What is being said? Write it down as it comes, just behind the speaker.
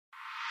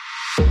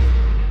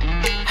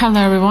Hello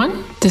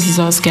everyone, this is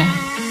Ozge.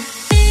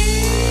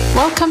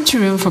 Welcome to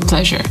Room for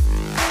Pleasure.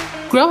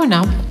 Growing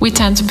up, we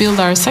tend to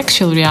build our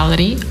sexual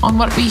reality on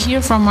what we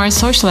hear from our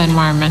social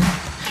environment.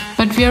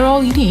 But we are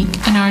all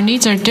unique and our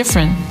needs are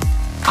different.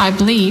 I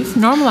believe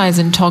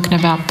normalizing talking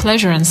about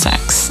pleasure and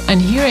sex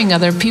and hearing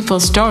other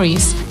people's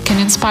stories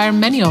can inspire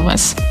many of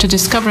us to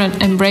discover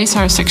and embrace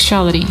our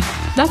sexuality.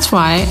 That's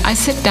why I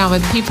sit down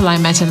with people I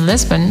met in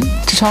Lisbon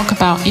to talk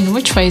about in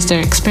which ways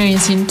they're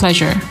experiencing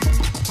pleasure.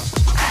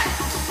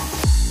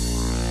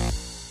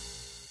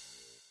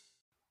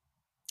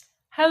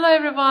 Hello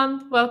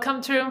everyone,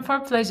 welcome to Room for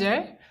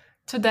Pleasure.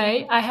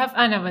 Today I have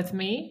Anna with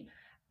me.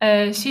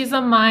 She's a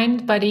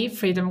mind body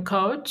freedom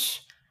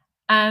coach.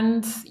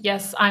 And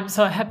yes, I'm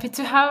so happy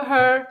to have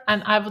her.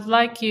 And I would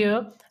like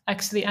you,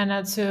 actually,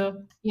 Anna,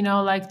 to,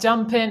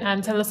 jump in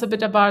and tell us a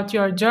bit about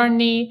your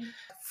journey.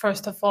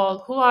 First of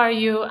all, who are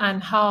you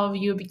and how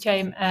you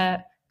became a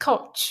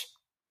coach?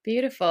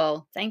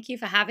 Beautiful. Thank you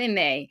for having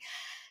me.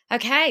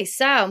 Okay,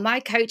 so my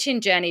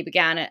coaching journey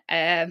began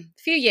a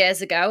few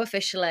years ago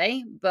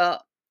officially,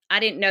 but I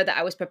didn't know that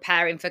I was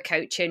preparing for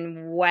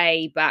coaching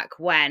way back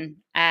when.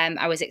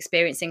 I was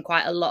experiencing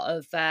quite a lot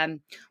of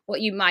what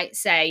you might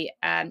say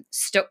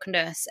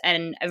stuckness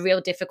and a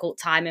real difficult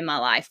time in my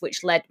life,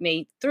 which led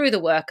me through the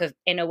work of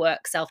inner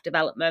work,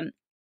 self-development.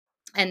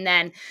 And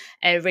then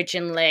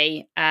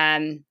originally,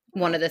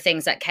 one of the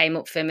things that came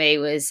up for me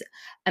was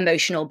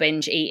emotional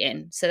binge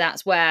eating. So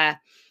that's where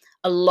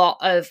a lot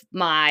of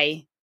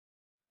my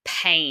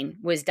pain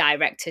was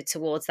directed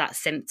towards that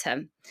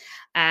symptom.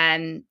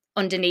 And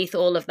underneath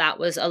all of that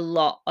was a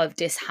lot of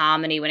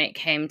disharmony when it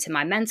came to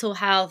my mental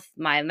health,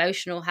 my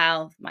emotional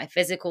health, my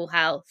physical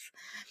health,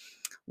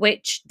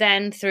 which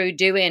then through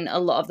doing a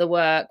lot of the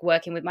work,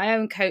 working with my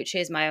own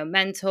coaches, my own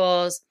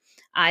mentors,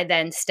 I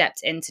then stepped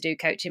in to do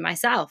coaching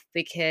myself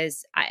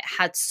because it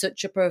had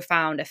such a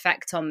profound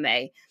effect on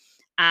me.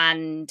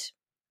 And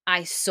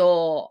I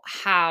saw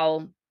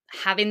how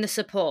having the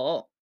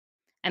support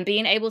and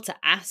being able to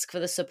ask for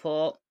the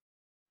support,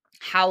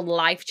 how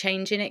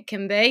life-changing it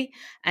can be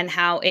and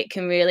how it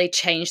can really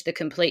change the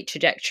complete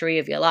trajectory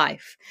of your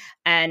life.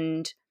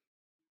 And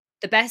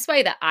the best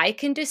way that I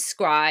can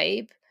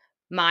describe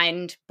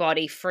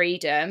mind-body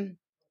freedom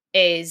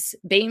is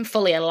being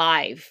fully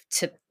alive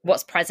to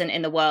what's present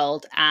in the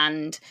world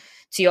and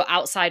to your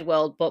outside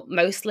world, but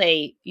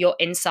mostly your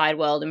inside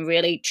world, and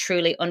really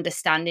truly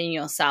understanding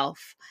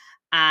yourself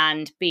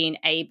and being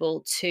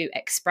able to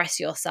express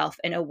yourself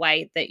in a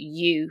way that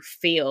you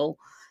feel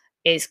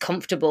is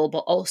comfortable, but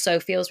also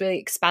feels really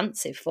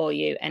expansive for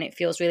you. And it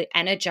feels really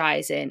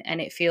energizing and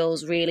it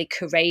feels really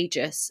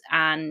courageous.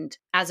 And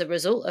as a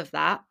result of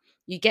that,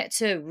 you get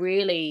to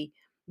really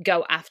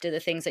go after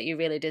the things that you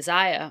really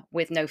desire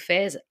with no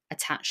fears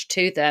attached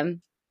to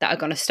them that are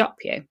going to stop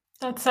you.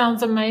 That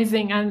sounds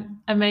amazing, and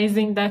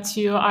amazing that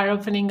you are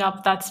opening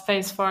up that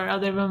space for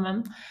other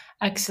women,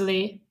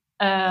 actually.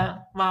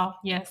 Wow,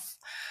 yes.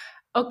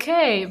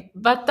 Okay,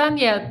 but then,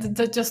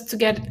 just to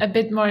get a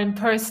bit more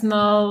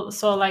impersonal,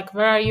 so like,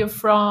 where are you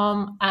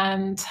from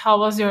and how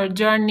was your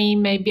journey?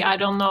 Maybe, I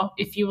don't know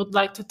if you would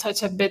like to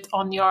touch a bit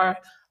on your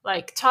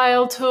like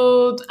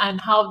childhood and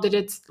how did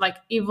it like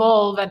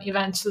evolve and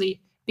eventually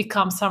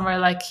become somewhere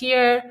like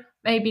here?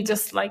 Maybe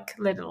just like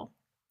little.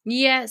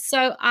 Yeah,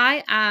 so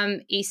I am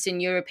Eastern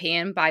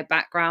European by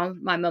background.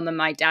 My mum and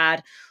my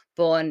dad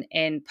born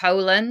in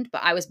Poland,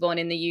 but I was born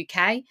in the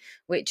UK,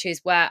 which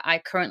is where I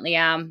currently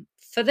am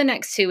for the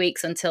next 2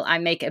 weeks until I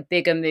make a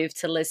bigger move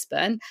to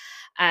Lisbon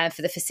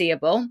for the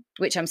foreseeable,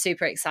 which I'm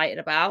super excited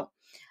about.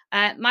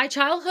 My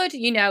childhood,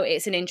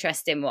 it's an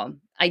interesting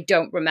one. I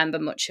don't remember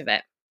much of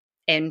it,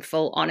 in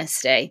full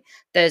honesty.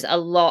 There's a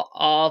lot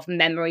of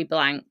memory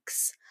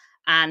blanks,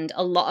 and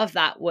a lot of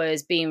that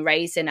was being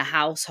raised in a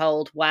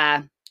household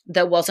where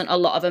there wasn't a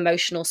lot of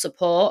emotional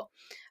support.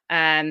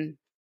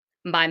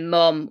 My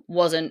mum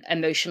wasn't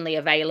emotionally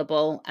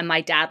available and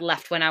my dad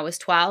left when I was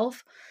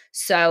 12.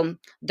 So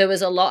there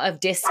was a lot of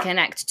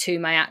disconnect to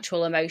my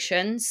actual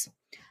emotions.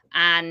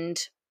 And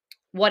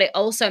what it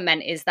also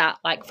meant is that,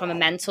 like, from a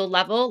mental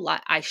level,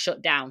 like, I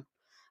shut down.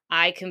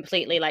 I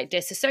completely like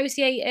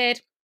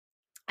disassociated,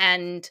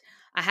 and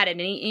I had an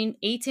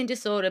eating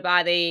disorder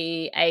by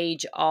the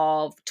age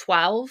of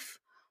 12,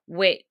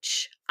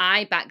 which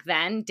I back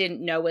then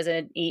didn't know was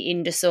an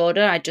eating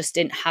disorder. I just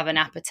didn't have an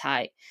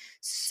appetite.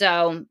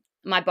 So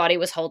my body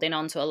was holding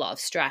on to a lot of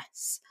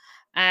stress.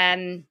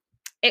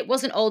 It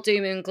wasn't all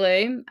doom and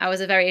gloom. I was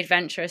a very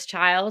adventurous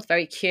child,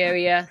 very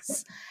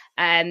curious,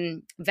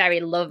 very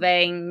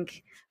loving,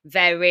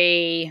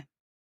 very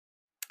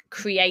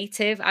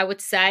creative, I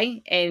would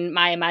say, in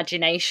my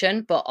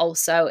imagination, but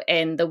also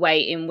in the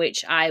way in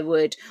which I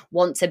would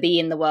want to be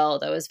in the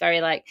world. I was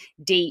very like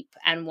deep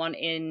and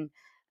wanting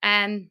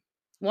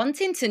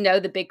to know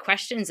the big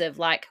questions of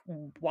like,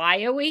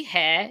 why are we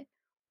here?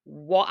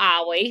 What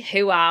are we?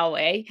 Who are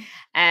we?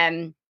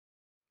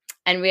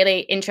 And really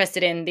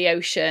interested in the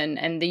ocean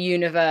and the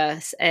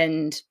universe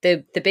and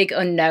the big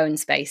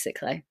unknowns,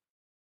 basically.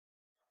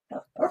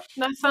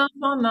 That sounds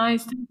so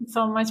nice. Thank you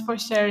so much for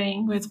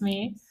sharing with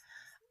me.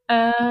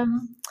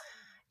 Um,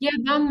 yeah,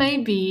 then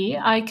maybe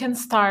I can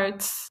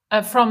start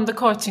from the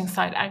coaching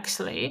side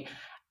actually.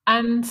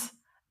 And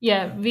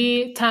yeah,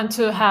 we tend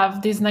to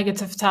have these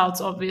negative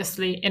thoughts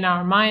obviously in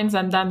our minds,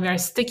 and then we are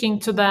sticking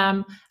to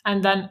them.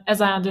 And then,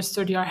 as I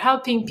understood, you're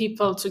helping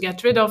people to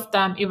get rid of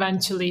them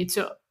eventually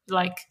to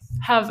like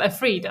have a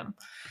freedom.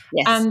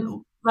 Yes.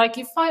 And like,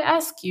 if I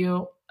ask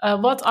you,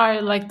 what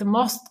are like the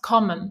most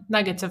common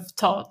negative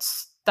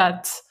thoughts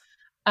that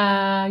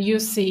you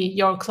see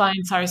your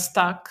clients are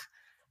stuck?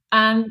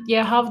 And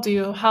yeah, how do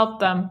you help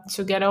them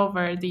to get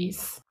over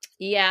these?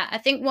 Yeah, I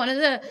think one of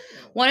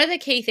the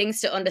key things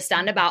to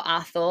understand about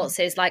our thoughts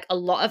is like a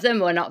lot of them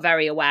we're not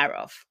very aware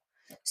of.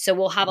 So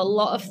we'll have a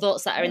lot of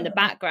thoughts that are in the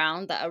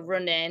background that are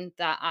running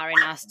that are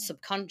in our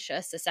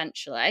subconscious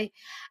essentially.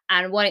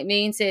 And what it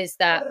means is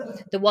that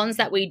the ones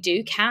that we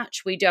do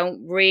catch, we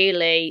don't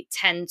really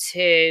tend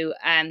to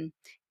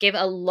give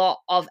a lot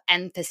of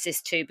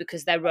emphasis to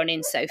because they're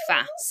running so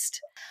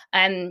fast.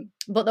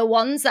 But the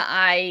ones that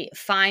I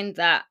find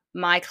that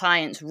my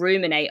clients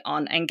ruminate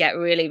on and get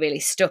really, really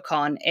stuck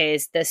on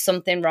is there's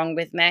something wrong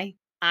with me.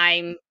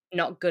 I'm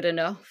not good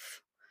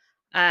enough.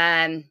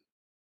 Um,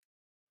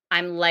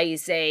 I'm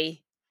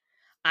lazy.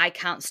 I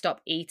can't stop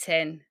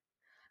eating.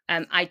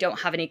 I don't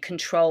have any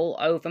control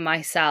over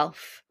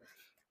myself.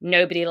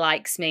 Nobody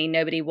likes me.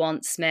 Nobody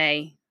wants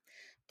me.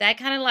 They're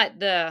kind of like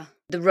the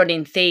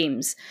running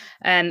themes,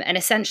 and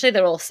essentially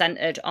they're all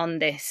centered on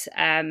this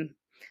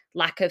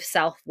lack of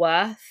self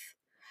worth.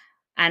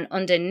 And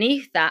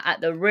underneath that, at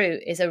the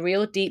root, is a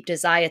real deep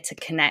desire to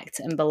connect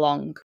and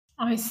belong.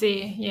 I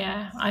see.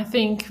 Yeah, I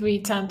think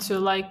we tend to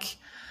like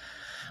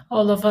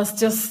all of us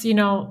just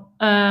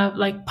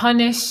like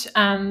punish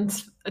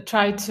and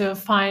try to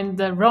find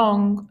the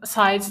wrong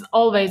sides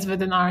always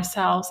within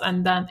ourselves,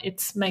 and then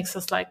it makes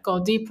us like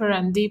go deeper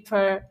and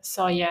deeper.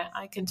 So yeah,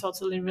 I can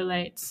totally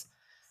relate.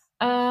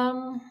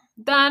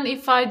 Then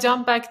if I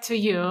jump back to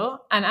you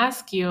and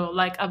ask you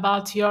like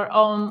about your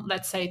own,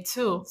 let's say,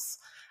 tools,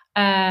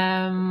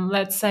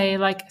 let's say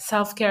like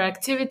self-care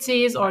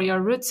activities or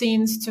your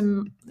routines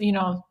to,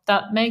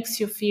 that makes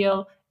you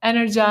feel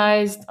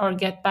energized or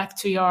get back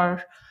to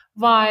your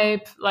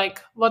vibe, like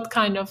what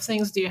kind of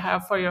things do you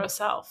have for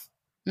yourself?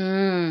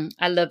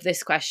 I love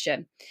this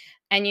question.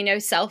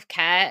 And self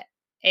care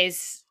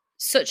is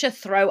such a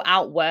throw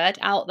out word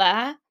out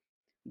there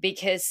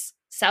because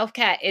self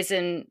care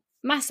isn't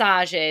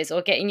massages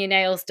or getting your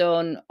nails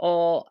done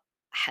or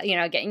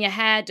getting your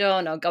hair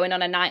done or going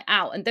on a night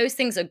out. And those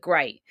things are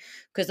great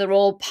because they're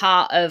all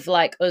part of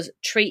like us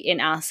treating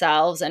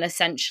ourselves and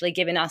essentially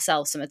giving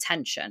ourselves some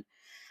attention.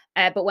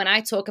 But when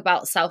I talk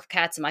about self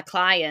care to my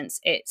clients,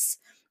 it's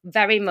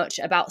very much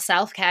about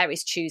self care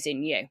is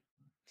choosing you.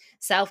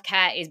 Self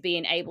care is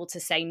being able to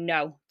say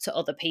no to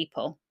other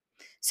people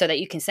so that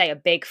you can say a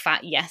big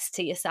fat yes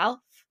to yourself.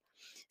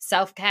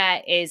 Self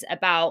care is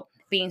about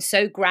being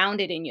so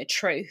grounded in your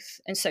truth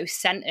and so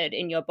centered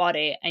in your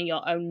body and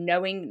your own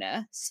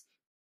knowingness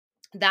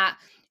that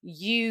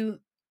you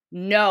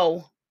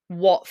know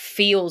what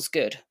feels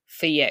good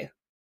for you.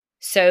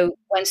 So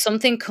when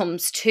something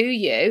comes to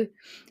you,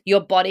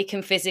 your body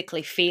can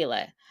physically feel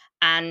it.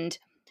 And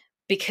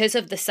because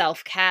of the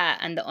self care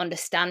and the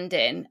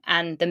understanding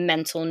and the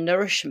mental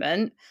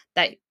nourishment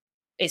that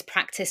is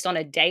practiced on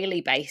a daily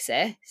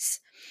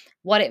basis,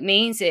 what it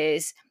means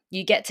is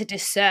you get to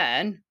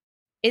discern,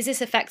 is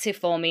this effective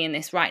for me in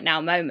this right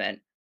now moment?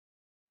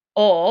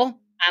 Or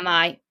am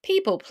I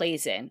people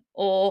pleasing?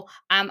 Or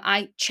am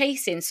I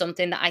chasing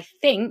something that I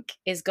think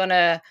is going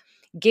to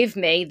give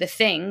me the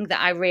thing that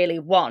I really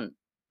want?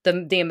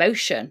 The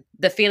emotion,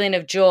 the feeling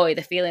of joy,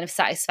 the feeling of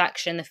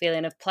satisfaction, the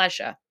feeling of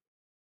pleasure.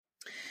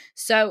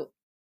 So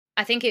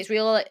I think it's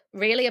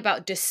really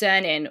about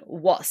discerning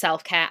what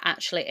self care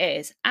actually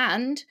is.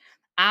 And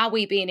are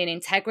we being in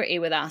integrity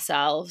with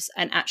ourselves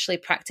and actually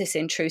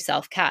practicing true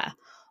self care?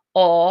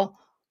 Or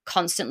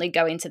constantly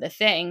going to the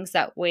things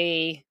that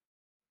we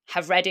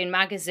have read in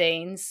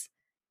magazines,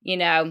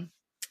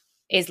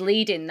 is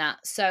leading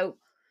that. So,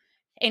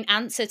 in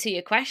answer to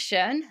your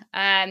question,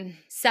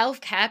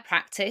 self care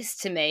practice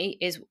to me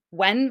is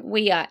when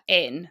we are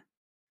in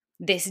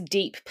this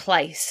deep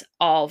place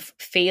of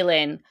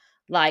feeling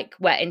like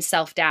we're in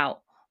self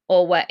doubt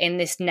or we're in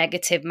this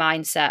negative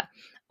mindset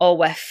or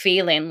we're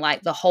feeling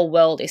like the whole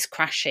world is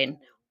crashing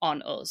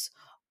on us.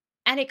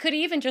 And it could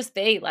even just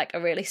be like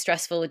a really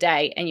stressful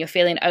day and you're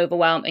feeling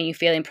overwhelmed and you're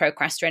feeling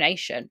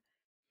procrastination.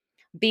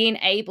 Being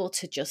able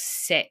to just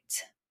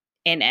sit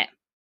in it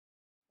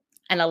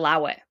and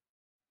allow it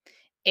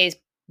is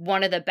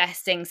one of the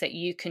best things that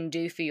you can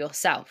do for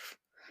yourself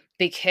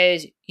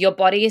because your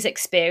body is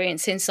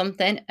experiencing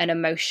something, an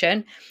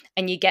emotion,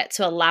 and you get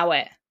to allow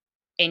it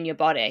in your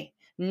body.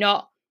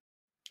 Not,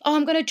 oh,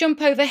 I'm going to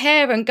jump over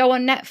here and go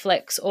on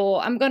Netflix,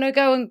 or I'm going to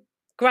go and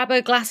grab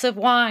a glass of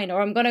wine,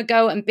 or I'm going to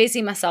go and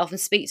busy myself and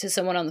speak to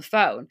someone on the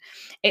phone.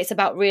 It's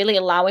about really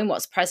allowing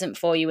what's present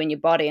for you in your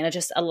body and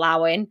just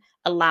allowing.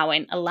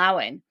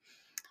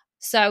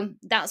 So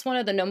that's one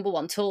of the number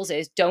one tools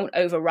is don't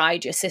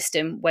override your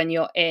system when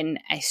you're in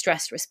a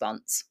stress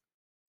response.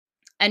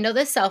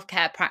 Another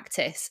self-care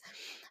practice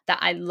that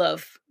I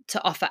love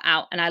to offer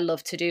out and I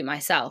love to do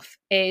myself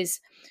is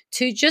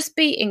to just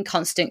be in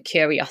constant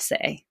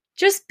curiosity.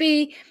 Just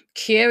be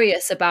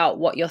curious about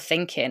what you're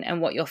thinking and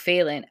what you're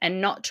feeling,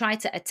 and not try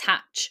to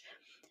attach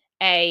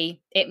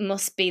it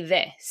must be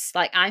this.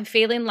 Like, I'm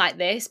feeling like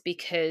this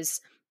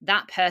because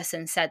that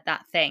person said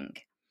that thing.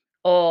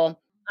 Or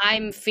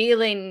I'm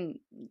feeling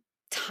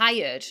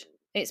tired.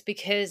 It's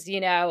because,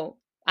 I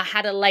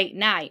had a late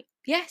night.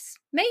 Yes,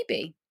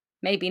 maybe,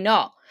 maybe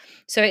not.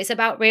 So it's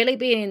about really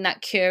being in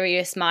that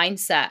curious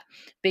mindset,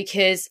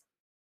 because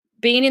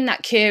being in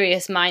that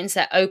curious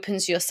mindset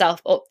opens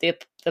yourself up the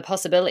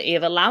possibility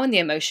of allowing the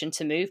emotion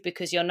to move,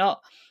 because you're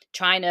not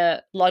trying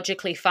to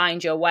logically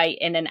find your way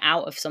in and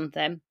out of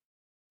something.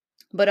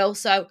 But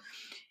also,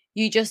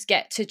 you just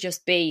get to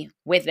just be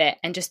with it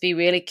and just be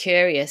really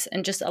curious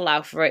and just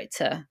allow for it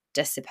to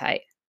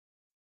dissipate.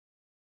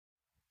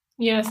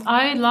 Yes,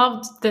 I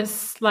loved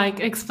this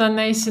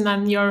explanation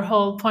and your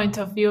whole point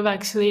of view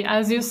actually.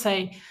 As you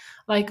say,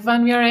 like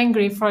when we are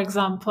angry, for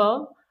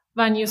example,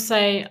 when you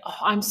say, oh,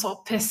 I'm so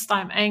pissed,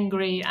 I'm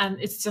angry,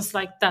 and it's just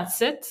like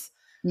that's it.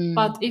 Mm,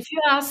 But if you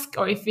ask,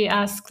 or if we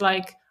ask,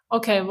 like,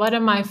 okay, what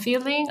am I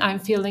feeling? I'm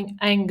feeling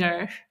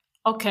anger.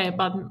 Okay,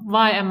 but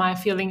why am I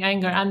feeling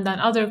anger? And then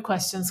other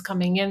questions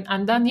coming in.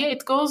 And then, yeah,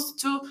 it goes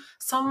to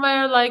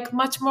somewhere like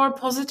much more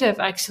positive,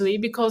 actually,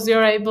 because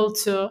you're able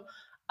to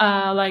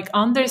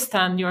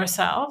understand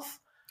yourself.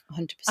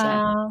 100%.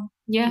 Yeah,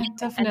 Yeah, and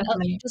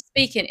definitely. just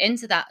speaking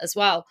into that as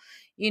well,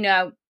 you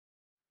know,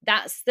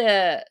 that's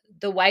the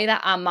way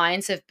that our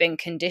minds have been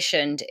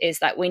conditioned, is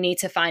that we need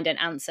to find an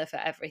answer for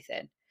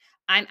everything.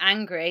 I'm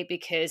angry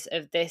because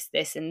of this,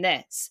 this, and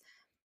this.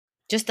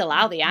 Just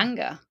allow the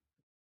anger.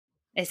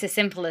 It's as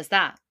simple as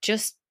that.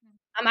 Just,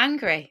 I'm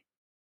angry.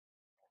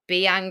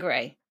 Be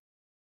angry.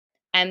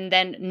 And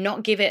then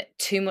not give it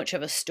too much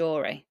of a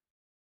story.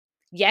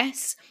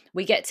 Yes,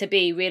 we get to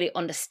be really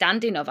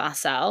understanding of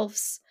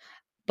ourselves,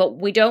 but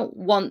we don't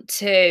want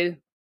to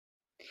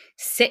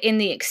sit in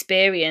the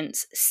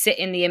experience, sit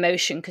in the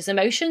emotion, because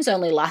emotions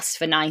only last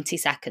for 90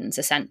 seconds,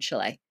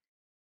 essentially.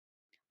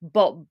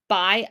 But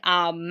by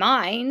our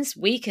minds,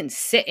 we can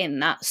sit in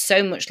that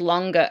so much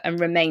longer and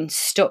remain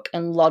stuck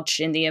and lodged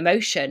in the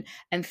emotion,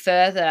 and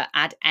further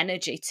add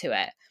energy to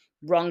it,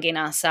 wronging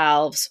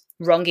ourselves,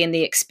 wronging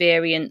the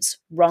experience,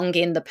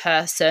 wronging the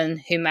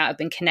person who might have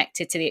been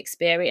connected to the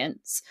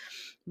experience.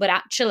 But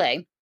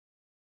actually,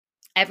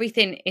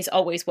 everything is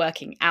always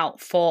working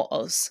out for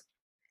us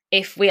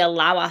if we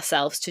allow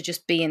ourselves to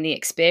just be in the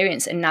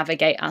experience and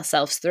navigate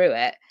ourselves through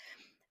it.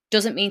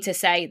 Doesn't mean to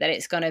say that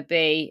it's going to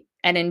be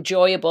an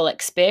enjoyable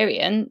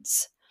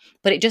experience,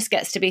 but it just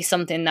gets to be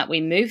something that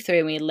we move through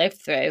and we live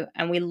through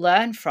and we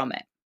learn from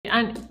it.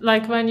 And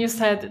like when you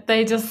said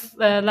they just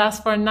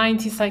last for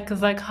 90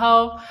 seconds, like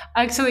how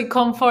actually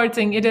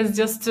comforting it is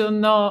just to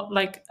know,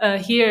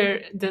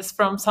 hear this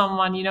from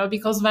someone,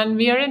 because when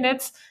we are in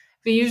it,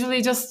 we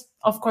usually just,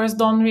 of course,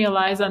 don't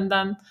realize, and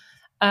then,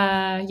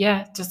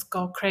 yeah, just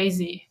go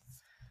crazy.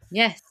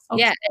 Yes.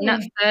 Yeah. And that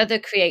Okay. further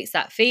creates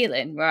that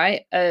feeling,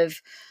 right?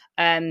 Of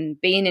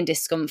being in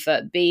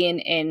discomfort, being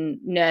in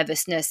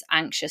nervousness,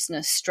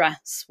 anxiousness,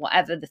 stress,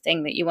 whatever the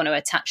thing that you want to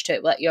attach to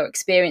it, what you're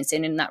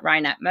experiencing in that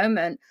right now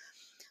moment.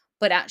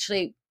 But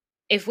actually,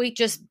 if we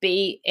just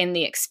be in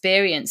the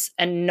experience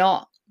and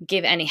not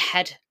give any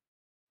head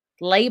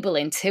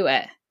labeling to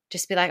it,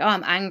 just be like, oh,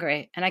 I'm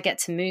angry, and I get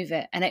to move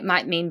it. And it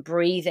might mean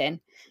breathing,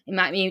 it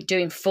might mean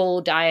doing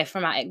full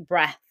diaphragmatic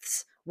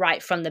breaths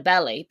right from the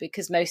belly,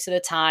 because most of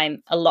the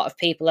time, a lot of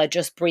people are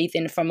just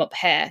breathing from up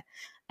here,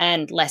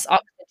 and less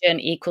oxygen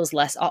equals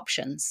less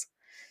options.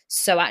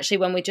 So, actually,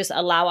 when we just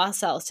allow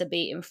ourselves to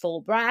be in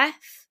full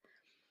breath,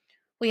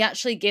 we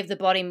actually give the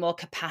body more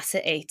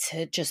capacity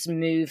to just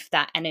move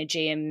that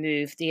energy and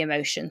move the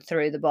emotion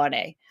through the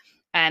body.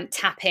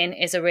 Tapping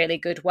is a really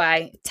good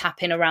way,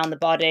 tapping around the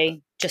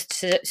body, just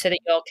so that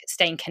you're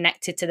staying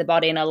connected to the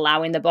body and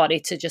allowing the body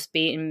to just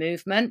be in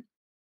movement.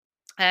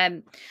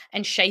 And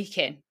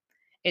shaking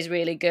is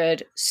really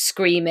good,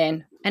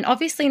 screaming, and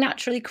obviously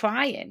naturally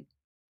crying.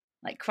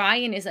 Like,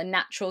 crying is a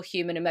natural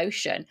human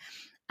emotion.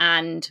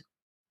 And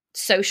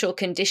social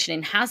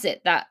conditioning has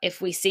it that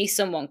if we see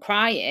someone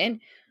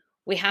crying,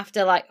 we have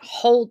to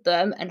hold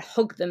them and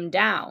hug them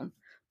down.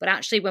 But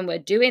actually, when we're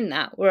doing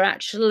that, we're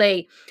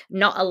actually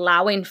not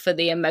allowing for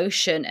the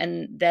emotion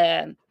and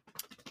the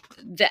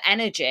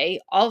energy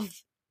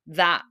of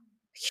that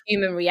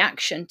human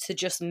reaction to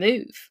just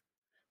move.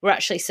 We're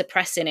actually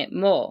suppressing it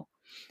more.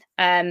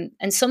 And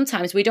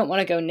sometimes we don't want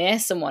to go near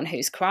someone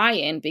who's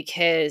crying,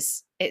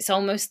 because it's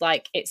almost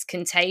like it's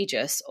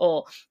contagious,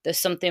 or there's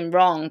something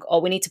wrong,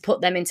 or we need to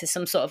put them into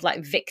some sort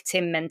of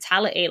victim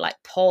mentality, like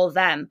poor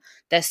them,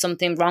 there's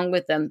something wrong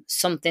with them,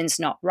 something's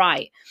not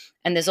right.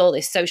 And there's all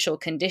this social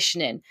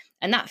conditioning,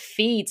 and that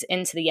feeds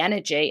into the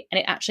energy, and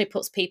it actually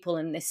puts people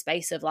in this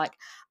space of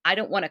I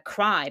don't want to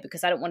cry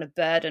because I don't want to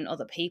burden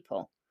other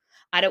people.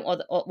 I don't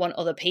want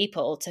other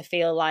people to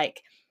feel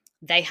like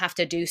they have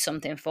to do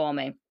something for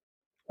me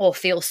or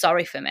feel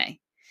sorry for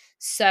me.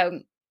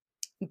 So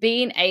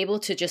being able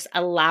to just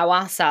allow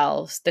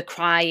ourselves the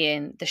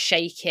crying, the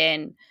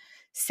shaking,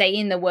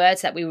 saying the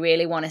words that we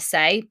really want to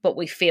say, but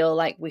we feel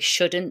like we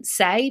shouldn't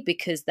say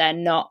because they're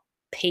not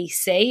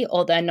PC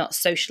or they're not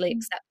socially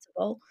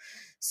acceptable.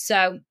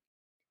 So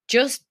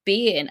just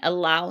being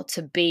allowed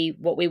to be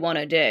what we want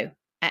to do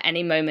at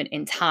any moment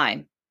in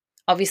time.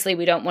 Obviously,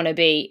 we don't want to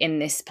be in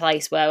this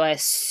place where we're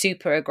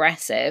super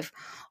aggressive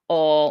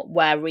or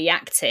we're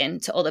reacting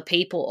to other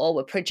people or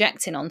we're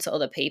projecting onto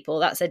other people.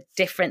 That's a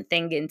different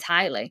thing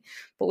entirely.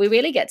 But we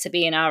really get to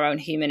be in our own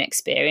human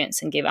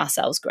experience and give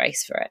ourselves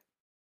grace for it.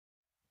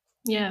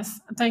 Yes,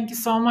 thank you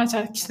so much.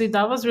 Actually,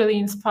 that was really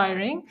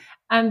inspiring.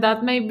 And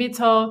that made me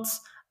thought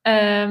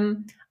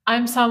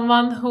I'm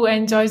someone who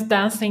enjoys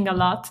dancing a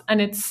lot, and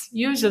it's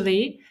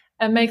usually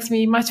makes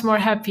me much more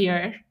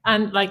happier.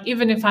 And like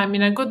even if I'm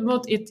in a good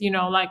mood, it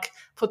like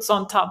puts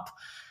on top.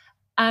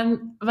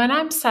 And when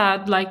I'm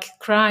sad, like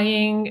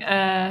crying,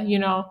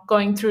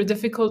 going through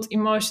difficult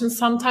emotions,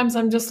 sometimes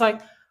I'm just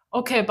like,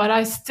 okay, but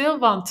I still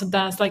want to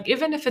dance. Like,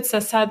 even if it's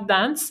a sad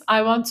dance,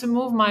 I want to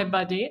move my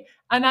body.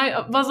 And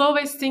I was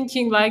always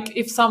thinking, like,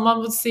 if someone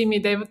would see me,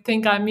 they would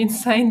think I'm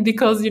insane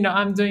because,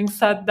 I'm doing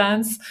sad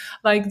dance,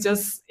 like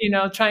just,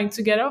 trying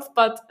to get off.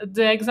 But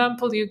the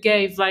example you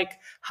gave, like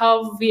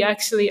how we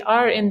actually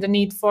are in the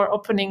need for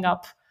opening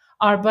up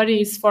our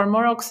bodies for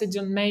more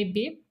oxygen,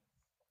 maybe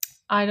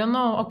I don't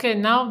know. Okay,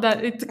 now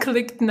that it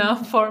clicked now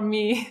for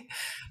me.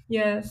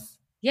 Yes.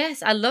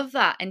 Yes, I love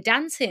that. And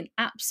dancing,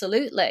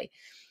 absolutely.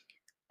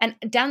 And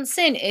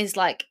dancing is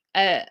like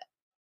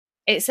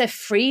it's a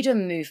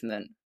freedom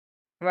movement,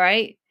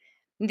 right?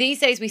 These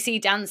days we see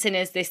dancing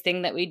as this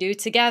thing that we do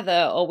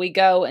together, or we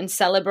go and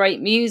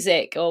celebrate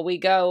music, or we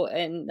go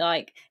and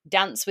like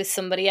dance with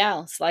somebody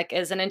else, like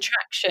as an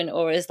attraction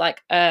or as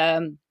like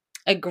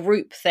a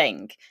group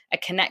thing, a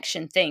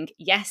connection thing.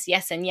 Yes,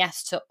 yes, and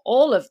yes to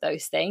all of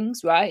those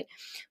things, right?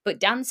 But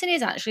dancing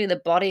is actually the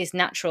body's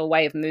natural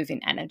way of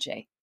moving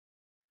energy.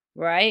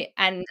 Right.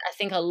 And I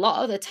think a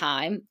lot of the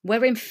time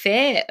we're in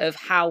fear of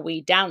how we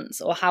dance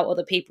or how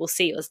other people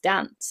see us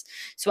dance.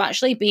 So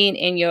actually being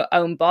in your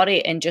own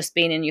body and just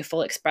being in your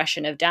full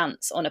expression of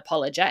dance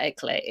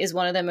unapologetically is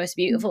one of the most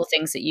beautiful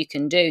things that you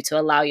can do to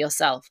allow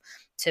yourself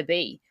to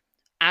be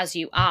as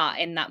you are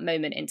in that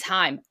moment in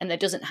time. And there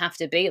doesn't have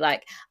to be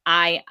like,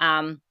 I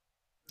am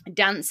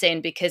dancing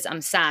because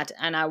I'm sad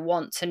and I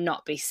want to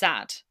not be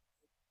sad.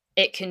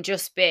 It can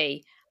just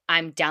be,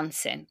 I'm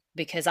dancing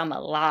because I'm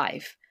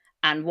alive.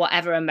 And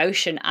whatever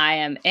emotion I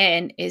am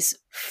in is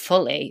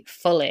fully,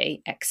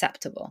 fully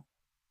acceptable.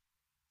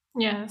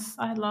 Yes,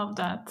 I love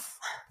that.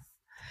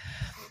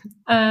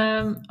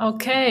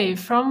 Okay,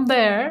 from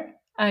there,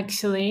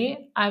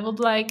 actually, I would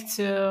like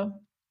to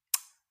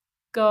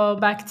go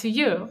back to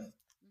you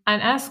and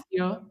ask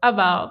you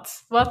about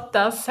what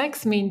does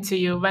sex mean to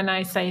you when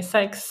I say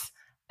sex?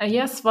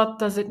 Yes, what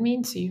does it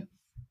mean to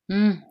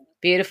you?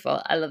 Beautiful.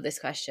 I love this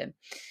question.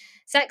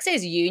 Sex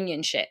is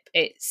unionship.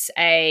 It's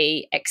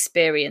a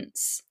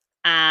experience.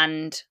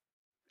 And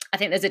I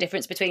think there's a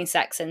difference between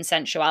sex and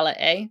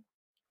sensuality,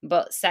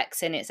 but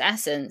sex in its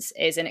essence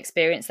is an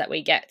experience that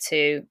we get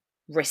to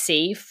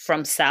receive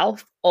from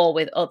self or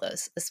with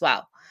others as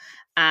well.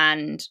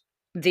 And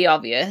the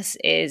obvious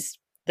is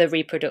the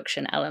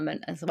reproduction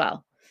element as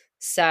well.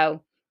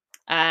 So,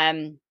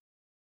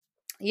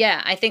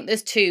 yeah, I think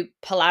there's two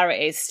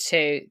polarities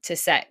to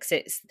sex.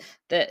 It's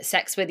the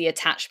sex with the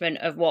attachment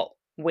of what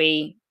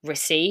we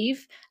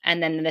receive,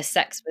 and then the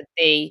sex with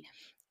the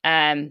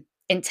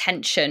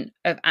intention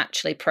of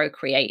actually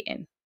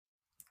procreating.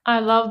 I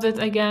loved it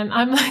again.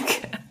 I'm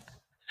like,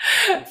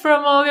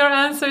 from all your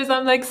answers,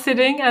 I'm like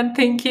sitting and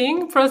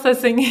thinking,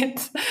 processing it.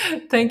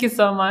 Thank you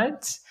so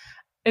much.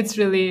 It's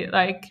really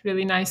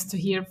really nice to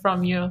hear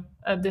from you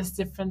this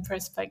different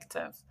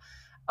perspective.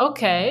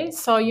 Okay,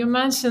 so you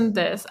mentioned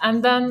this,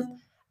 and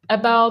then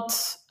about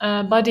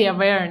body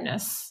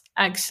awareness.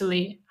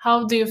 Actually,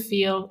 how do you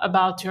feel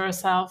about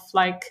yourself?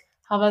 Like,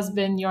 how has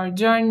been your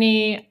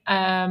journey?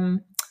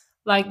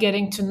 Like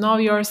getting to know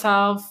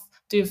yourself.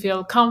 Do you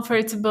feel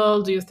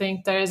comfortable? Do you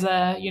think there is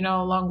a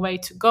long way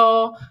to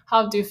go?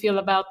 How do you feel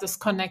about this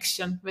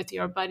connection with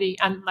your body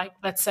and, like,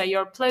 let's say,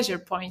 your pleasure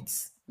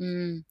points?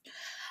 Mm.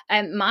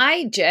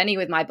 My journey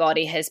with my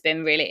body has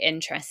been really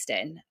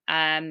interesting.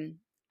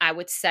 I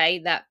would say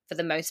that for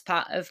the most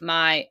part of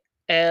my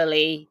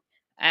early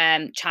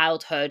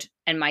childhood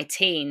and my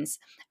teens,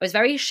 I was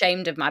very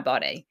ashamed of my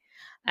body.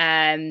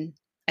 I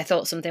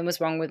thought something was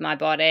wrong with my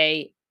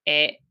body.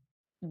 It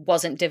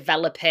wasn't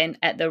developing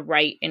at the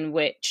rate in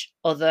which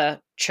other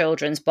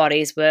children's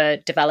bodies were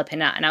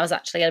developing at. And I was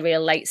actually a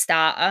real late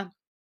starter.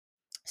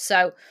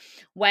 So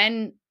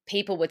when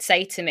people would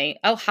say to me,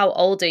 "Oh, how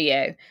old are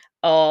you?"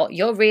 or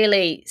 "You're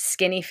really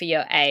skinny for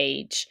your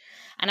age,"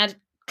 and I'd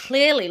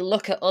clearly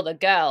look at other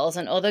girls,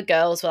 and other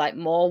girls were like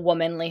more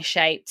womanly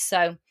shaped.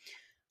 So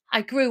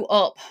I grew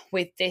up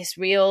with this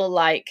real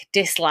like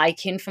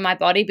disliking for my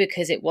body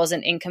because it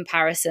wasn't in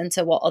comparison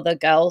to what other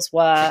girls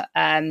were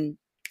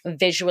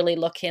visually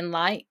looking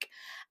like.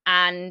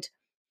 And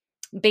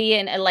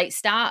being a late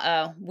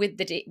starter with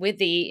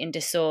the eating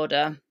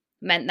disorder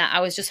meant that I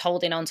was just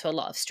holding on to a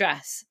lot of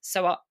stress.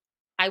 So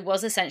I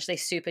was essentially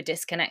super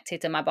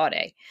disconnected to my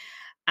body.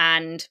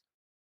 And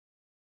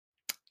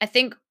I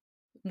think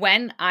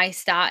when I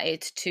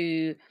started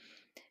to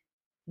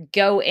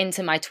go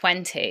into my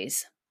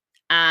 20s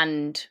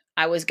and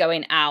I was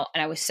going out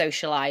and I was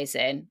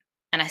socializing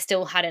and I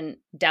still hadn't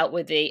dealt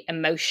with the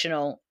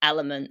emotional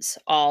elements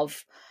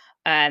of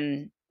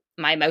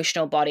my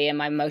emotional body and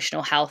my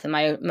emotional health and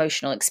my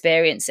emotional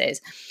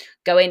experiences,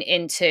 going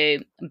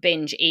into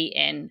binge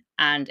eating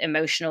and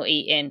emotional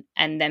eating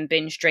and then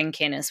binge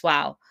drinking as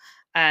well.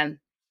 I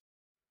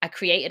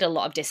created a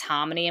lot of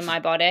disharmony in my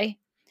body.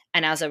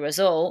 And as a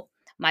result,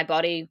 my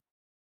body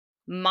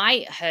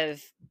might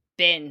have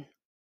been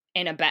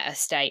in a better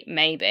state,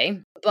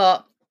 maybe.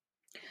 But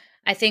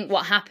I think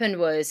what happened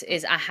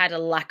is I had a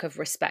lack of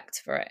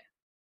respect for it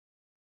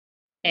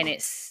in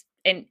its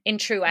in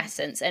true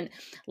essence. And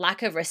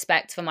lack of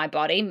respect for my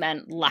body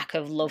meant lack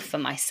of love for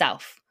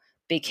myself,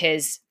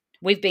 because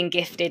we've been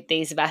gifted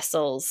these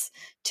vessels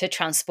to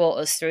transport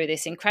us through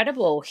this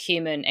incredible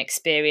human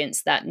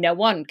experience that no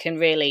one can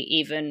really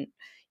even,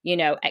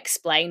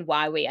 explain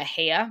why we are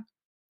here.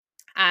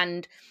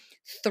 And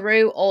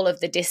through all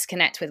of the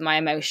disconnect with my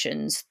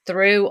emotions,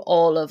 through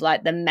all of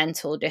like the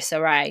mental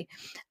disarray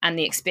and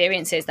the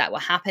experiences that were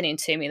happening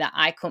to me that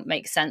I couldn't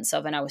make sense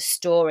of, and I was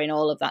storing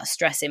all of that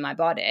stress in my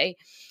body,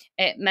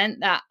 it meant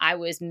that I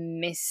was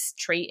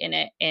mistreating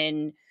it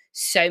in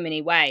so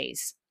many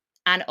ways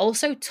and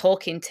also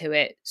talking to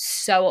it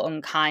so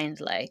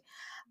unkindly.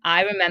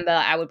 I remember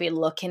I would be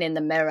looking in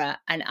the mirror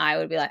and I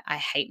would be like, I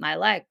hate my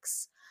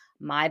legs.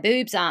 My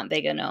boobs aren't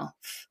big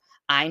enough.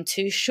 I'm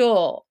too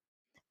short.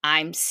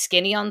 I'm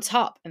skinny on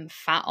top and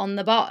fat on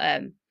the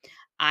bottom.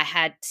 I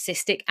had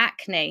cystic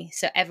acne.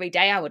 So every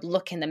day I would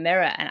look in the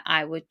mirror and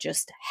I would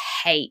just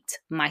hate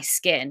my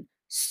skin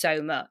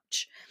so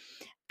much.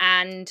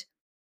 And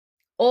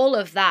all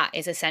of that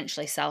is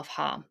essentially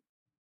self-harm,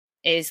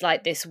 is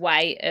like this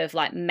way of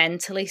like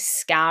mentally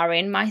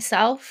scarring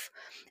myself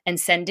and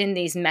sending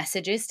these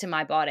messages to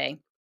my body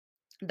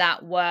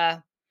that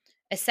were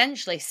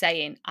essentially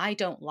saying, I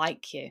don't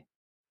like you.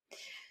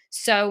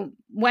 So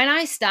when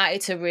I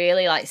started to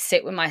really like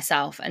sit with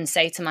myself and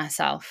say to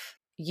myself,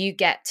 you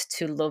get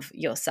to love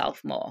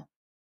yourself more,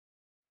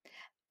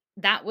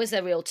 that was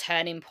a real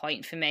turning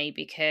point for me,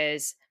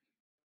 because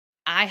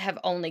I have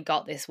only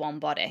got this one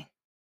body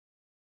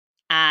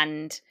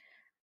and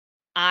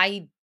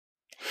I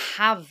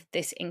have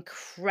this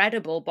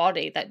incredible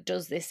body that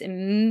does this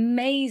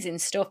amazing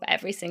stuff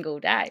every single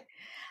day,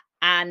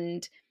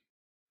 and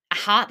a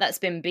heart that's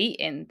been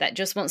beaten that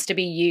just wants to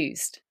be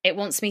used. It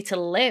wants me to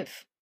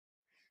live.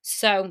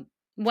 So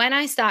when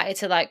I started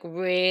to like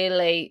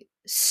really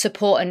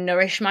support and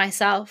nourish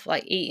myself,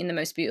 like eating the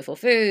most beautiful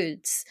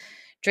foods,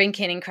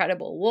 drinking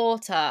incredible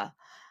water,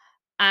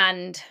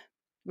 and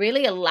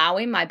really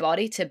allowing my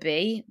body to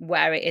be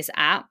where it is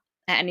at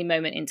any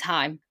moment in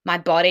time, my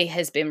body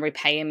has been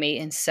repaying me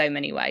in so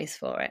many ways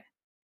for it.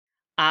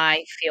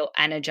 I feel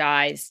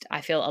energized. I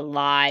feel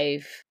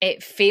alive.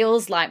 It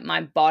feels like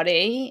my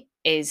body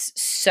is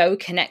so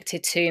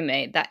connected to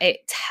me that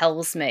it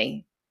tells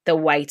me the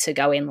way to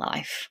go in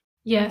life.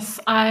 Yes,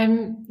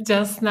 I'm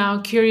just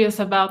now curious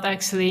about,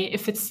 actually,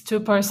 if it's too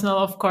personal,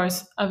 of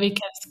course, we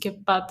can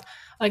skip, but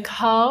like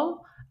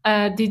how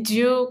did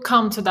you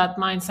come to that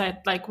mindset?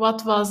 Like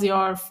what was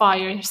your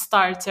fire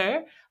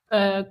starter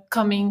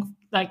coming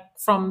like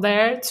from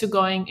there to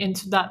going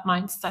into that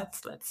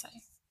mindset, let's say?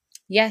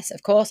 Yes,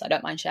 of course, I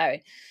don't mind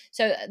sharing.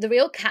 So the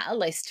real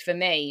catalyst for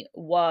me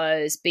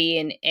was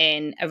being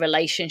in a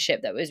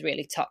relationship that was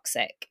really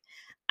toxic.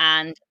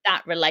 And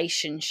that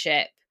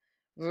relationship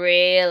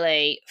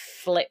really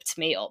flipped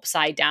me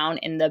upside down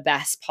in the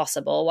best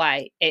possible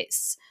way.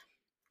 It's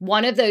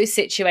one of those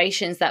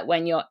situations that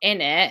when you're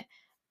in it,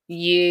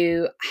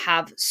 you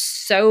have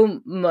so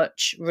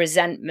much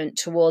resentment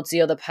towards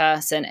the other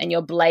person and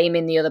you're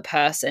blaming the other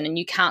person and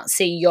you can't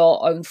see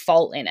your own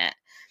fault in it.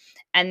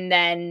 And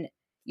then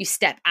you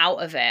step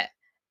out of it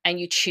and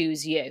you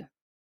choose you.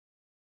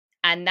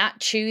 And that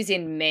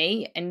choosing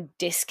me and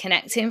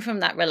disconnecting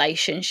from that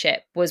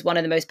relationship was one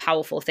of the most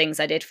powerful things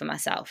I did for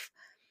myself.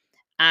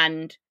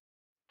 And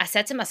I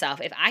said to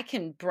myself, if I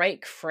can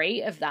break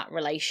free of that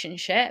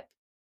relationship,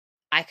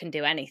 I can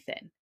do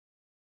anything.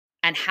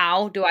 And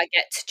how do I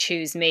get to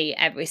choose me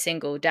every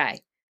single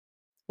day?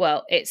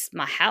 Well, it's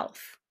my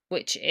health,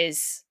 which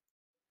is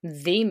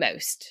the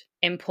most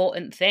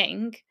important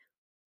thing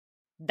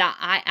that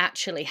I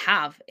actually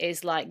have,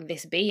 is like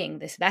this being,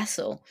 this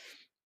vessel,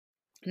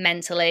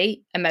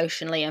 mentally,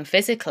 emotionally, and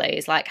physically.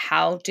 Is like,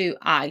 how do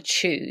I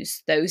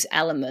choose those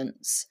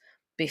elements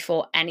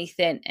before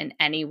anything and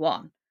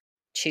anyone?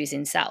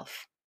 Choosing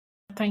self.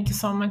 Thank you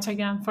so much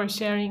again for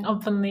sharing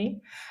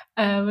openly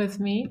with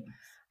me.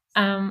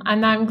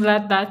 And I'm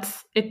glad that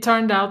it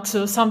turned out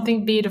to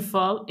something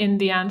beautiful in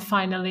the end,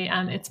 finally,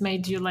 and it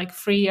made you like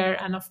freer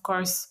and, of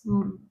course,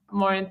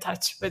 more in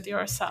touch with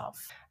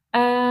yourself.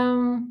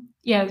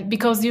 Yeah,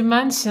 because you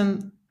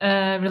mentioned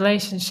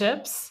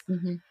relationships.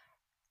 Mm-hmm.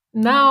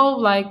 Now,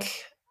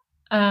 like,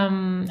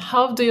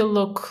 how do you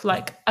look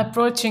like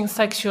approaching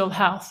sexual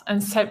health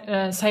and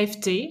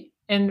safety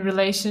in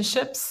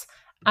relationships?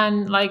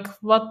 And like,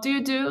 what do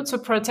you do to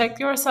protect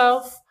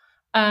yourself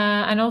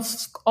and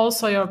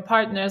also your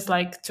partners,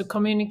 like to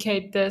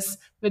communicate this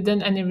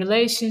within any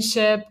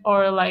relationship,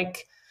 or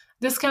like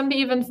this can be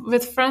even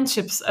with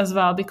friendships as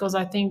well, because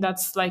I think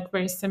that's like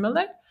very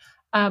similar.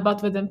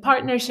 But within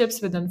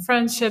partnerships, within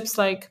friendships,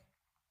 like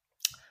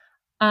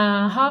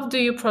how do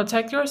you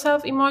protect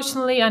yourself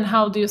emotionally and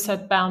how do you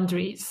set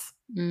boundaries?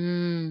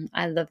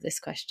 I love this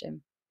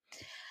question.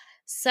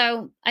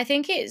 So I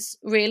think it's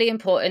really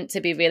important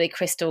to be really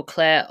crystal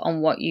clear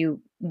on what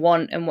you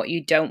want and what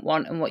you don't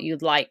want, and what you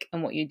like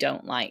and what you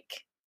don't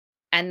like.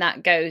 And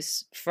that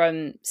goes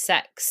from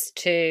sex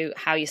to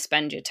how you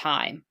spend your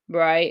time,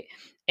 right?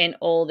 In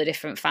all the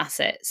different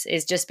facets,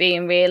 is just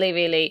being really,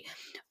 really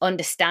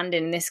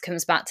understanding. This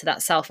comes back to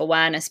that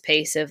self-awareness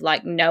piece of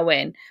like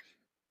knowing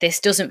this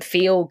doesn't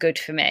feel good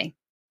for me.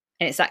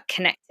 And it's that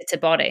connected to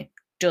body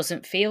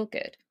doesn't feel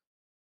good.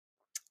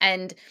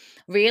 And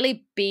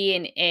really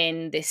being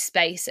in this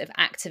space of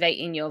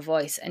activating your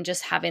voice and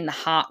just having the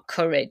heart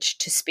courage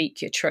to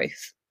speak your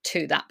truth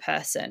to that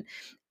person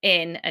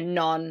in a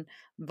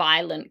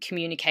non-violent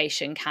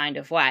communication kind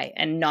of way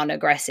and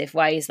non-aggressive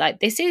ways. Like,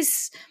 this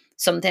is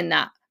something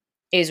that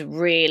is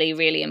really,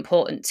 really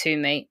important to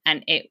me.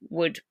 And it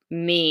would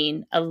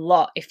mean a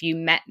lot if you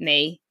met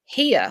me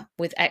here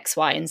with X,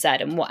 Y, and Z,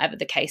 and whatever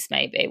the case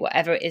may be,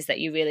 whatever it is that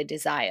you really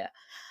desire.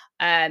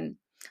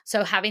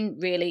 So having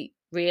really,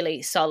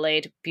 really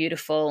solid,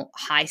 beautiful,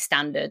 high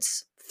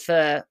standards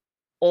for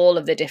all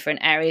of the different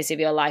areas of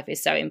your life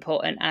is so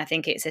important. And I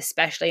think it's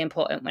especially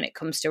important when it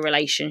comes to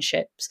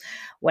relationships,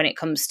 when it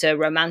comes to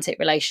romantic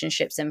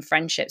relationships and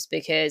friendships,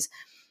 because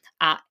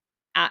our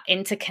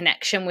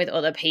interconnection with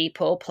other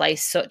people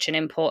plays such an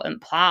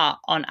important part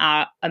on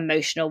our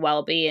emotional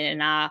well-being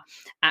and our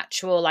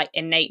actual like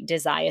innate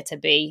desire to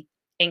be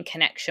in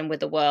connection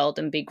with the world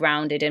and be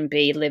grounded and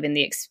be living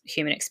the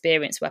human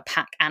experience. We're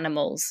pack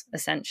animals,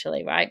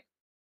 essentially, right?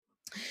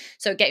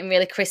 So getting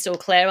really crystal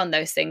clear on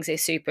those things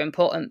is super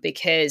important,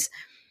 because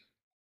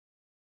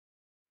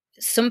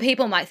some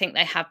people might think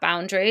they have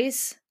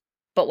boundaries,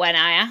 but when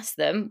I ask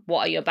them,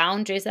 what are your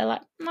boundaries? They're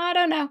like, I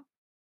don't know,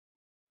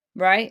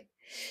 right?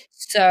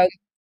 So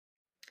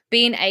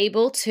being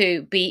able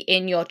to be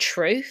in your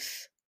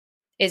truth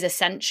is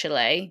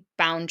essentially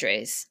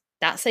boundaries.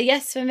 That's a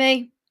yes for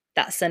me.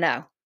 That's a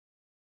no.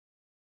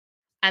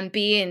 And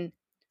being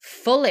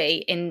fully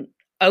in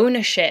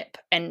ownership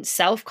and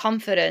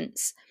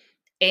self-confidence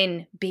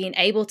in being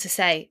able to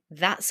say,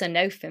 that's a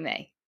no for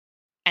me.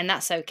 And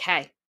that's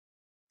okay.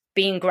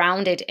 Being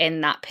grounded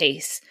in that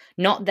piece,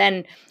 not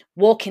then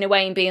walking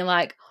away and being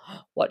like,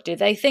 what do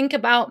they think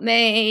about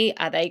me?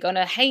 Are they going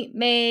to hate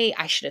me?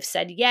 I should have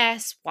said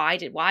yes. Why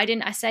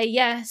didn't I say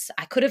yes?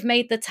 I could have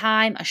made the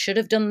time. I should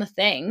have done the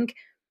thing.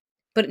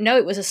 But no,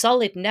 it was a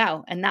solid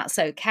no. And that's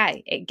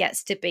okay. It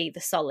gets to be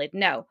the solid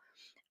no.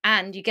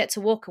 And you get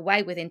to walk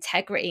away with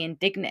integrity and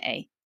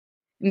dignity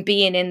and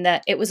being in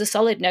that it was a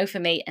solid no for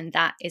me, and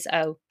that is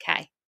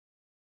okay.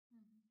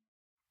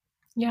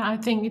 Yeah, I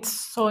think it's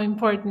so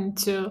important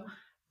to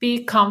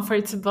be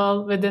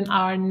comfortable within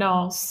our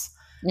nose.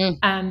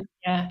 And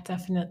yeah,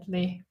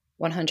 definitely.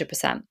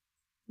 100%.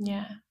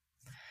 Yeah.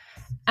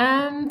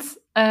 And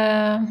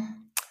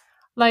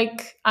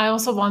like, I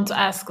also want to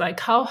ask, like,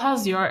 how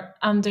has your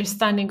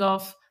understanding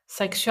of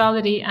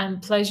sexuality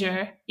and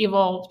pleasure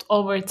evolved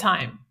over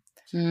time?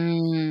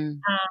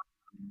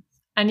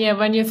 And yeah,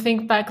 when you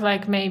think back,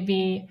 like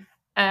maybe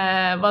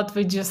what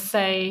would you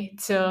say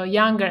to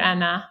younger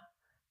Anna?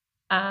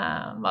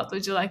 What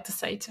would you like to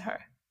say to her?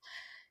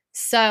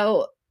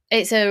 So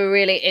it's a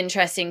really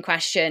interesting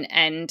question.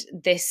 And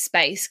this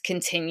space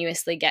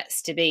continuously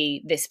gets to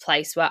be this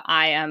place where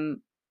I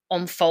am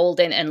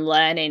unfolding and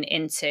learning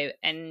into.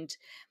 And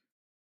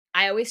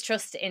I always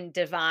trust in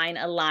divine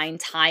aligned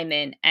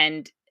timing,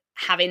 and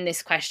having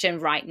this question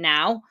right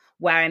now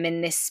where I'm in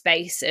this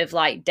space of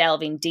like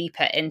delving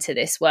deeper into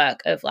this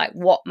work of like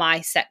what my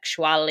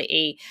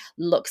sexuality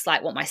looks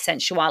like, what my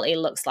sensuality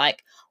looks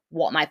like,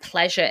 what my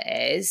pleasure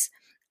is,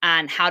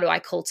 and how do I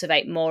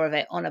cultivate more of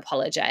it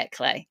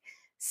unapologetically.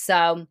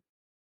 So,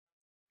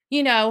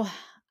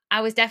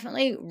 I was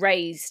definitely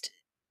raised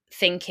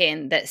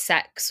thinking that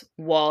sex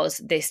was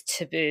this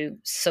taboo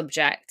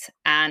subject,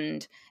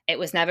 and it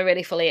was never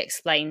really fully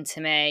explained to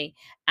me.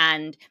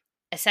 And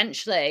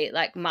essentially,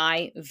 like,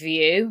 my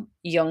view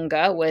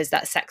younger was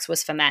that sex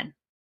was for men,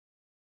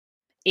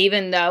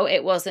 even though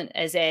it wasn't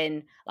as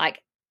in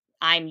like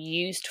I'm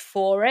used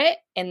for it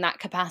in that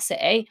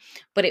capacity,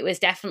 but it was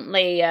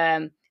definitely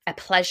a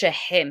pleasure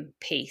him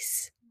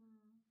piece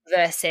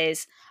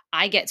versus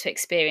I get to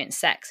experience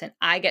sex and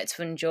I get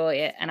to enjoy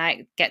it and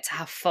I get to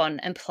have fun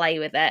and play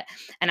with it,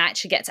 and I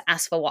actually get to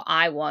ask for what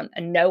I want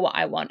and know what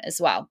I want as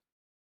well.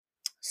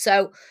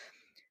 So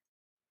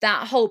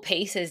that whole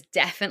piece has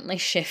definitely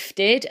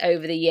shifted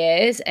over the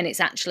years, and it's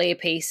actually a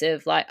piece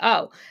of like,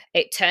 oh,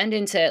 it turned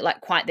into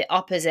like quite the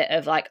opposite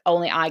of like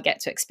only I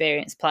get to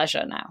experience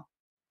pleasure now,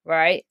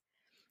 right?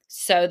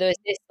 So there's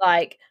this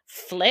like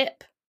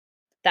flip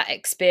that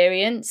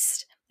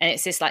experienced, and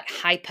it's this like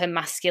hyper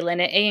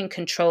masculinity and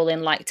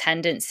controlling like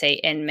tendency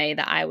in me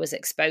that I was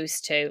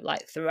exposed to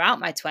like throughout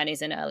my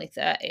 20s and early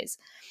 30s.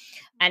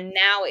 And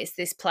now it's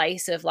this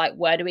place of like,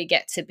 where do we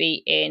get to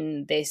be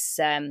in this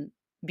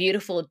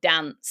beautiful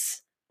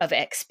dance of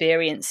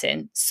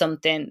experiencing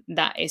something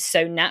that is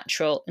so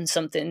natural and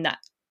something that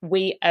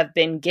we have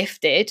been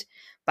gifted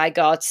by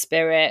God's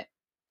spirit,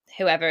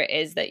 whoever it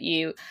is that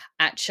you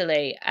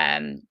actually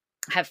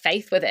have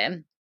faith with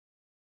him,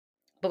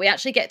 but we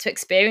actually get to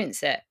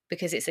experience it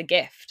because it's a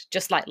gift,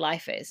 just like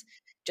life is,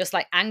 just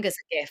like anger's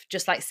a gift,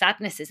 just like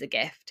sadness is a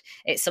gift.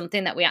 It's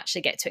something that we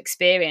actually get to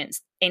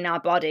experience in our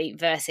body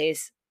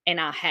versus in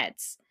our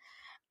heads.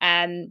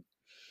 Um,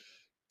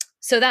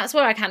 so that's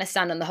where I kind of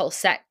stand on the whole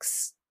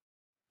sex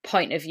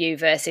point of view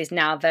versus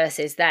now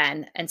versus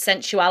then. And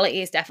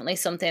sensuality is definitely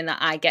something that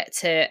I get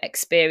to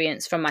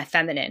experience from my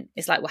feminine.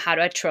 It's like, well, how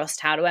do I trust?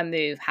 How do I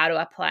move? How do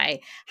I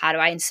play? How do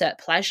I insert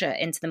pleasure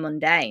into the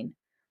mundane?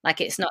 Like,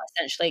 it's not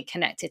essentially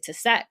connected to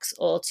sex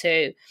or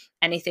to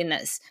anything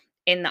that's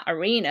in that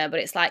arena, but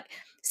it's like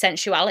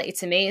sensuality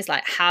to me is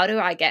like, how do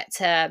I get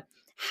to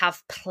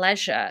have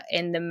pleasure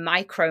in the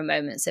micro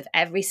moments of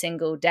every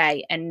single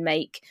day and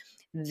make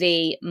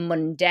the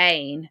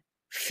mundane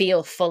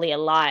feel fully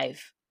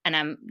alive? And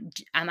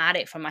I'm at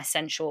it from my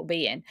sensual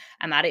being.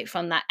 I'm at it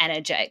from that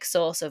energetic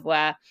source of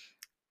where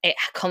it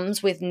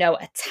comes with no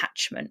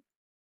attachment.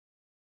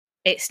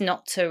 It's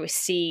not to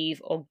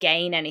receive or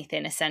gain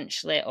anything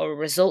essentially, or a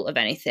result of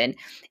anything.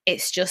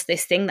 It's just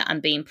this thing that I'm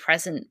being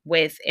present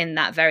with in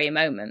that very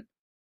moment.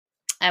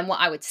 And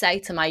what I would say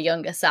to my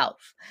younger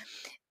self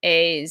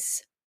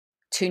is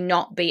to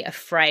not be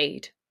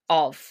afraid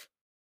of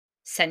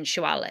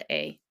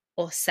sensuality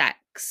or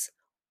sex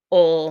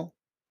or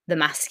the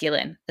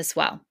masculine as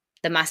well.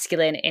 The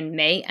masculine in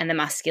me and the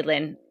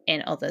masculine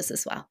in others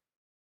as well.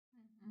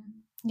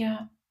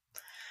 Yeah.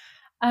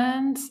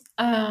 And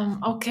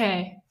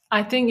okay,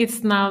 I think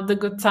it's now the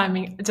good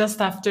timing. Just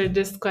after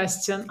this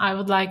question, I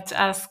would like to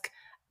ask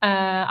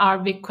our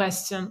big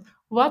question.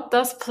 What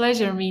does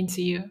pleasure mean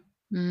to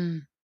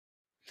you?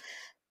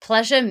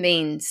 Pleasure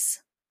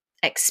means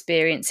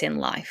experiencing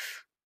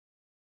life.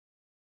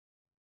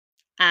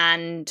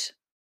 And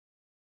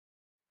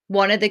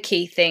one of the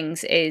key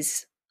things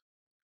is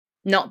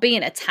not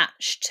being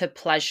attached to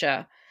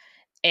pleasure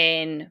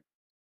in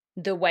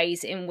the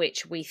ways in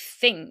which we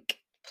think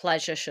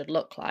pleasure should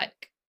look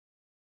like.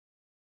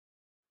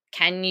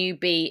 Can you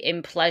be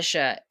in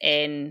pleasure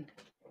in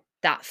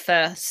that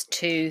first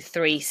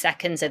 2-3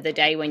 seconds of the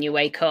day when you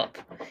wake up?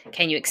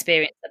 Can you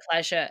experience the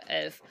pleasure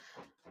of,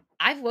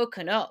 I've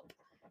woken up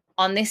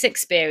on this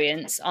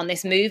experience, on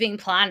this moving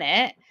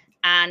planet,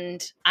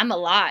 and I'm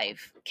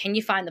alive? Can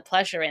you find the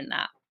pleasure in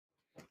that?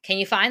 Can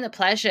you find the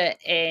pleasure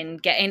in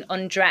getting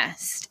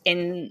undressed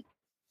in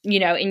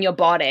your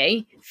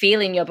body,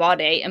 feeling your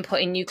body and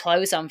putting new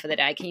clothes on for the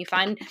day? Can you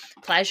find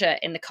pleasure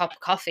in the cup of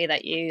coffee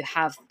that you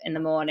have in the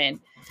morning,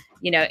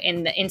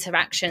 in the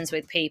interactions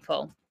with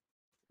people?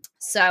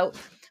 So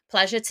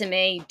pleasure to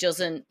me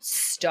doesn't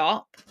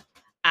stop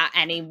at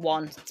any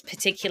one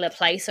particular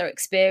place or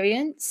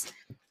experience.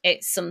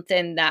 It's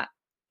something that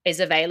is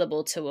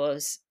available to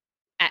us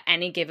at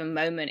any given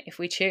moment if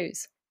we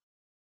choose.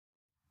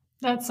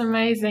 That's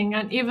amazing.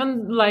 And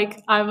even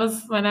like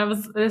when I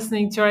was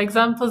listening to your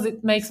examples,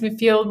 it makes me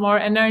feel more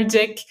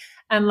energetic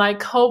and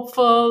like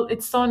hopeful.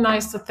 It's so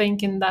nice to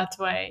think in that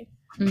way.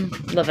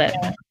 Love it.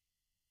 Yeah.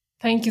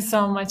 Thank you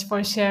so much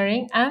for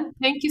sharing. And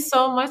thank you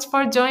so much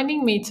for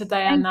joining me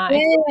today, Thank Anna. It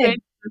was you.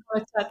 great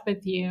to chat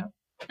with you.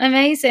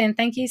 Amazing.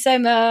 Thank you so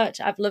much.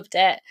 I've loved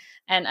it.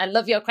 And I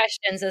love your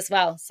questions as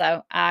well.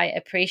 So I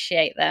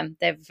appreciate them.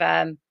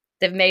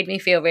 They've made me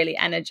feel really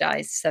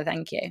energized. So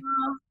thank you.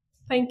 Oh,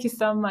 thank you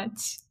so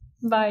much.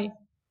 Bye.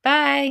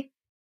 Bye.